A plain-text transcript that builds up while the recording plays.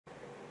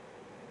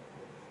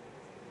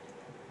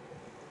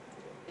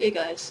Hey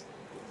guys,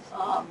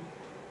 um,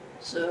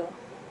 so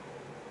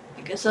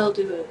I guess I'll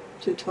do a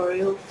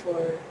tutorial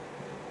for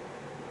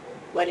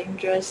wedding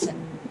dress and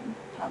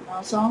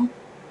Hanma song.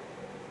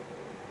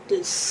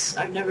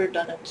 I've never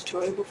done a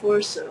tutorial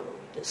before, so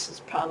this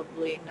is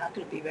probably not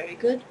going to be very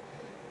good,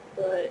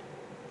 but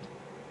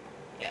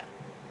yeah.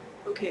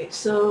 Okay,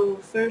 so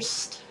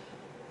first,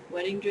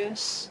 wedding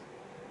dress.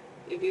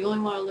 If you only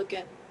want to look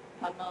at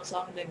Hanma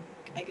song, then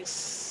I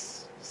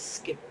guess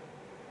skip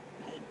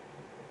ahead.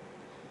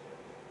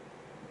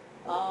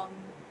 Um,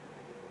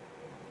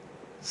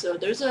 so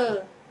there's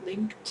a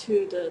link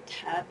to the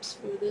tabs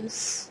for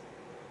this,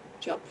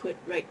 which I'll put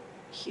right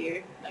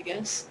here, I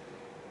guess.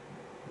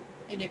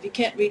 And if you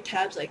can't read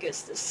tabs, I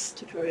guess this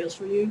tutorial's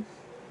for you.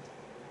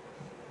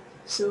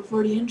 So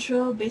for the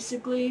intro,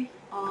 basically,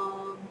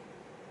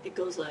 it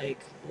goes like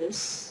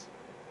this.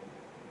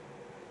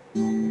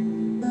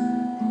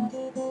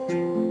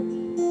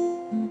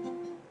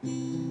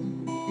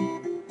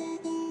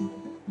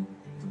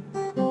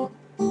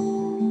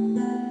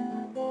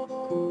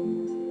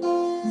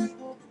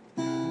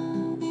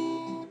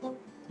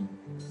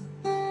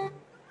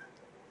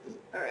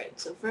 Alright,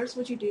 so first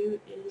what you do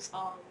is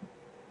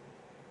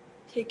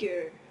take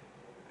your,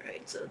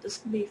 alright, so this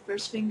can be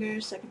first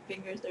finger, second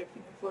finger, third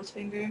finger, fourth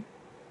finger,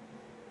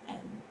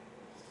 and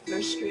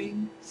first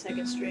string,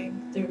 second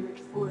string, third,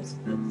 fourth,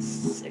 fifth,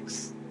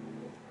 sixth.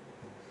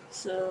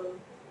 So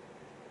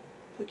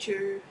put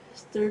your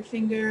third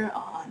finger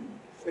on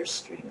first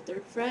string,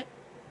 third fret,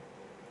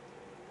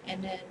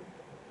 and then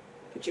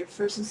put your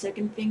first and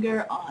second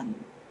finger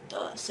on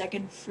the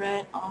second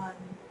fret on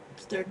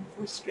third and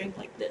fourth string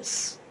like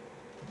this.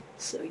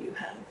 So you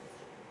have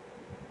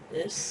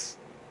this,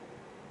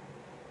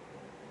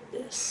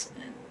 this,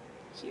 and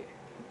here.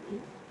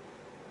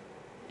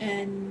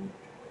 And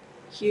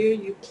here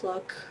you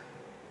pluck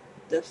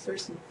the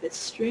first and fifth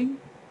string,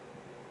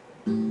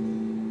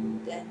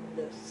 then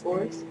the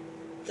fourth,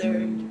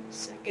 third,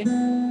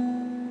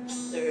 second,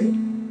 third.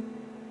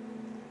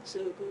 So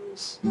it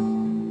goes.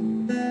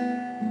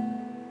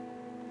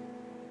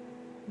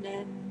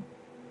 Then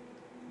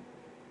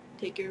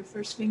take your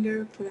first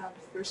finger, put on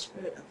the first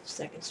fret of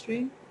second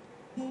string,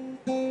 and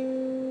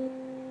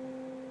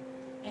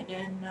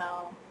then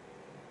now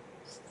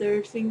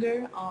third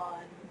finger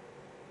on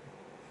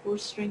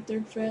fourth string,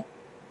 third fret,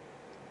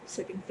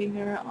 second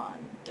finger on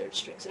third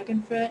string,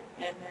 second fret,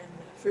 and then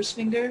the first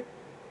finger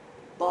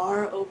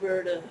bar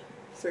over the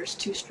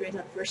first two strings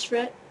on first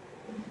fret.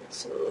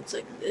 So it looks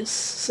like this.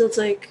 So it's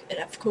like an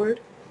F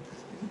chord.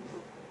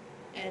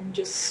 And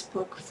just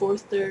pluck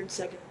fourth, third,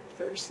 second,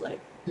 first, like.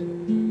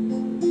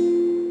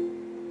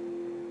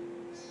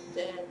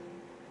 Then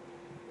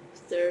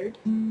third,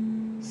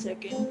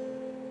 second,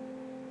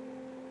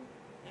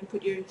 and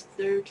put your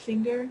third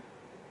finger,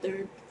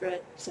 third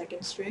fret,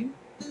 second string.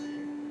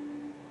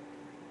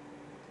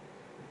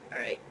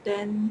 Alright,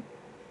 then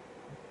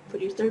put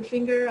your third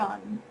finger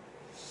on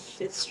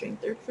fifth string,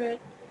 third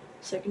fret,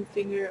 second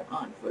finger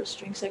on fourth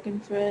string,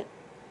 second fret,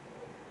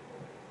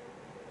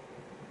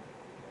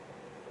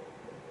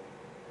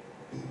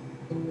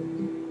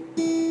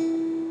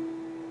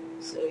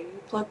 so you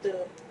pluck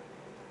the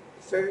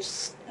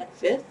first and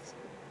fifth,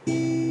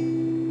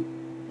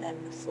 and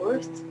the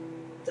fourth,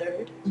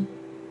 third,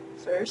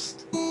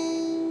 first,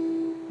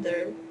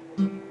 third,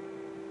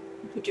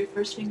 put your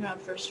first finger on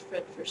first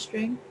fret, first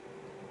string,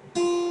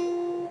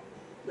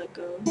 let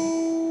go,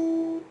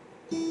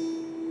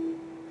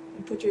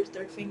 and put your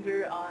third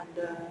finger on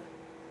the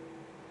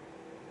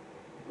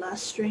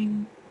last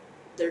string,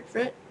 third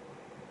fret,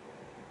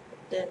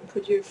 then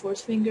put your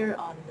fourth finger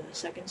on the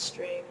second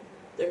string,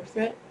 third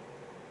fret,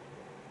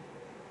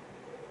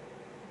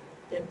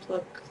 then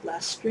pluck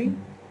last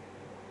string,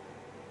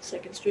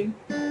 second string,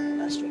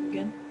 last string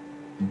again,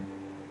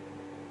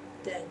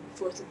 then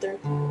fourth and third,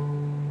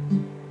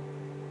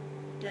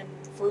 then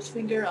fourth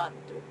finger on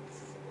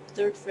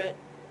third fret,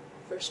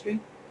 first string,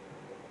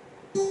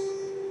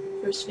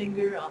 first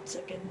finger on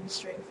second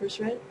string, first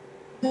fret,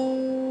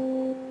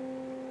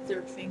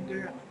 third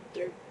finger on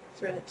third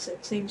fret,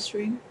 same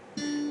string,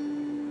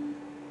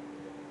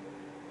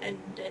 and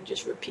then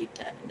just repeat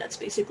that, and that's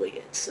basically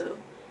it. So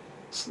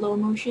slow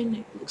motion,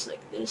 it looks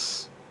like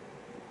this.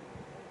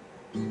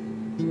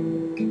 And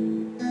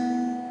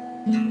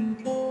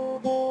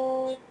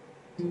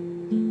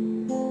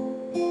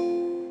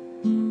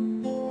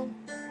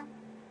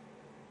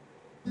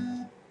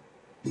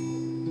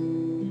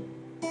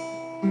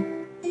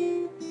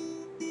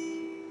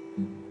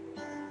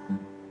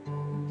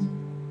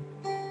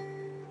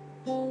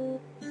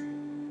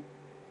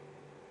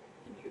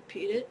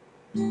repeat it.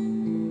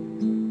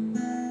 And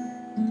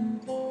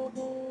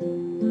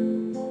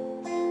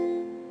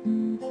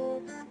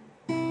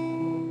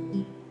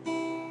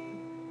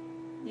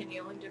the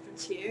only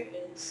difference here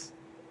is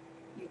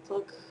you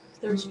pluck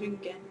third string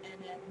again,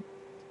 and then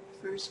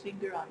first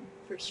finger on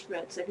first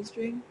fret, second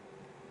string,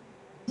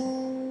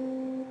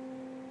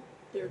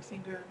 third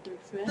finger on third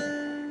fret,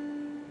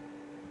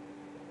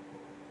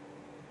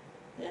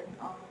 then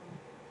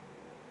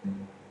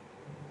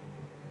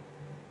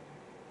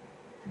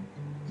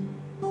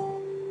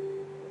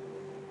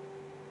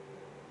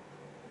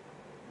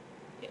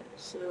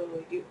so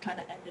you kind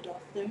of end it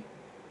off there.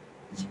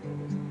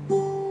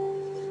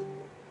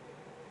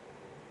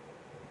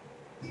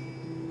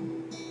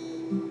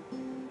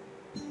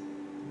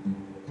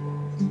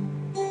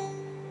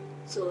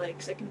 So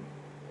like second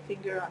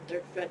finger on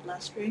third fret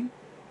last string,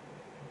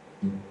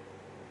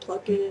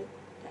 pluck it,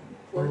 and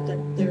fourth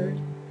and third,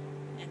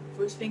 and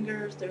fourth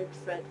finger third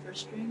fret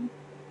first string.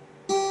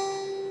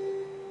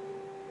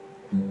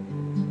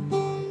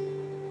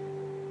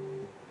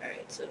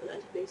 Alright, so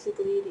that's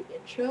basically the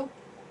intro.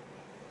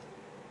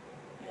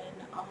 And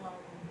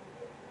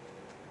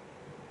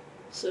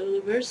so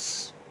the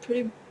verse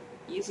pretty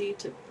easy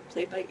to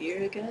play by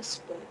ear, I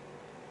guess, but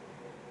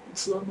in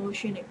slow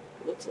motion it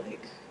looks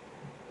like.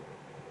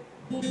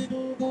 So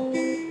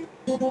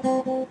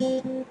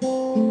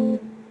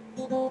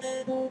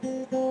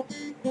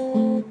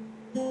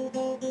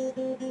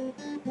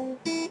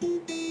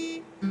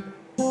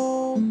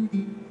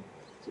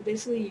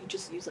basically you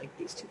just use like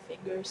these two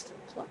fingers to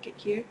pluck it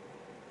here,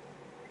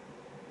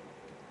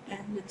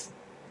 and it's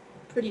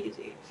pretty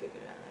easy to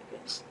figure out, I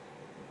guess.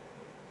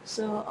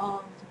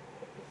 So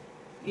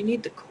you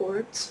need the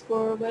chords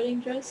for a wedding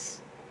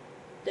dress.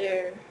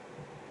 They're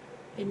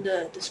in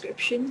the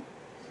description.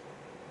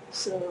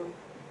 So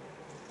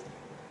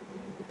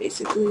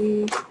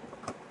basically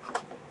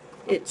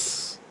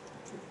it's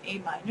A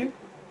minor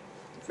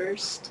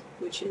first,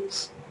 which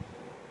is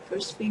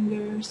first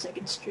finger,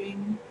 second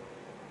string,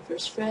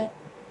 first fret,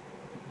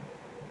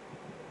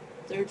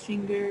 third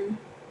finger,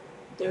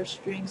 third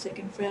string,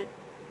 second fret,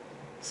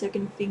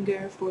 second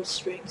finger, fourth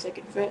string,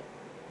 second fret,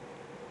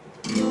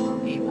 A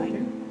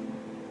minor.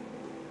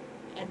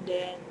 And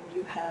then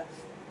you have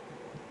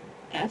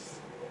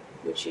F,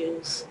 which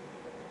is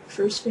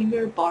first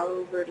finger, bar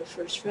over the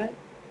first fret,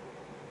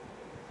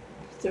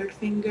 third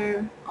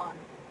finger on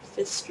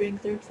fifth string,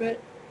 third fret,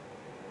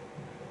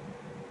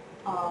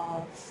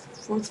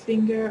 fourth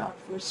finger on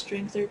fourth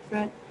string, third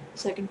fret,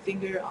 second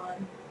finger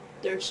on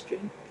third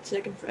string,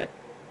 second fret.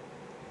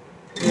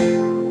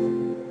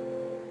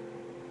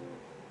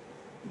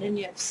 Then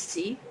you have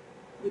C,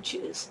 which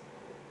is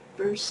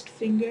first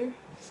finger,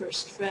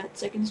 first fret,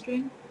 second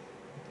string,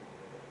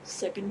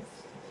 second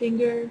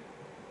finger,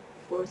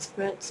 fourth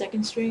fret,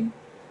 second string,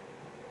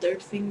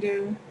 third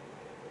finger,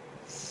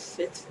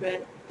 fifth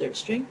fret, third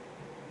string.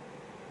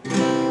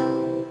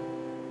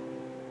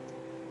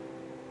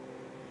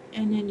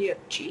 And then you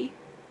have G,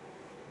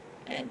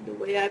 and the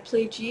way I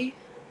play G,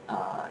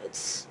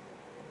 it's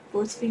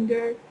fourth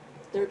finger,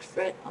 third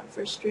fret on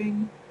first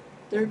string,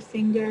 third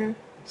finger,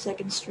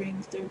 second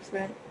string, third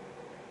fret,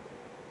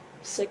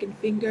 second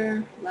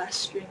finger, last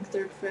string,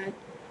 third fret,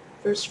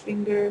 first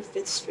finger,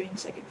 fifth string,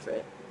 second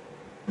fret.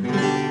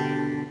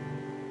 And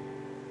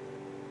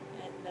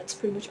that's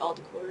pretty much all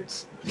the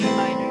chords. E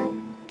minor,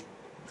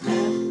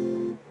 F,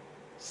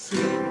 C,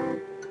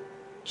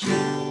 G,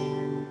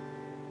 and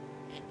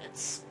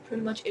that's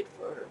pretty much it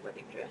for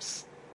wedding dress.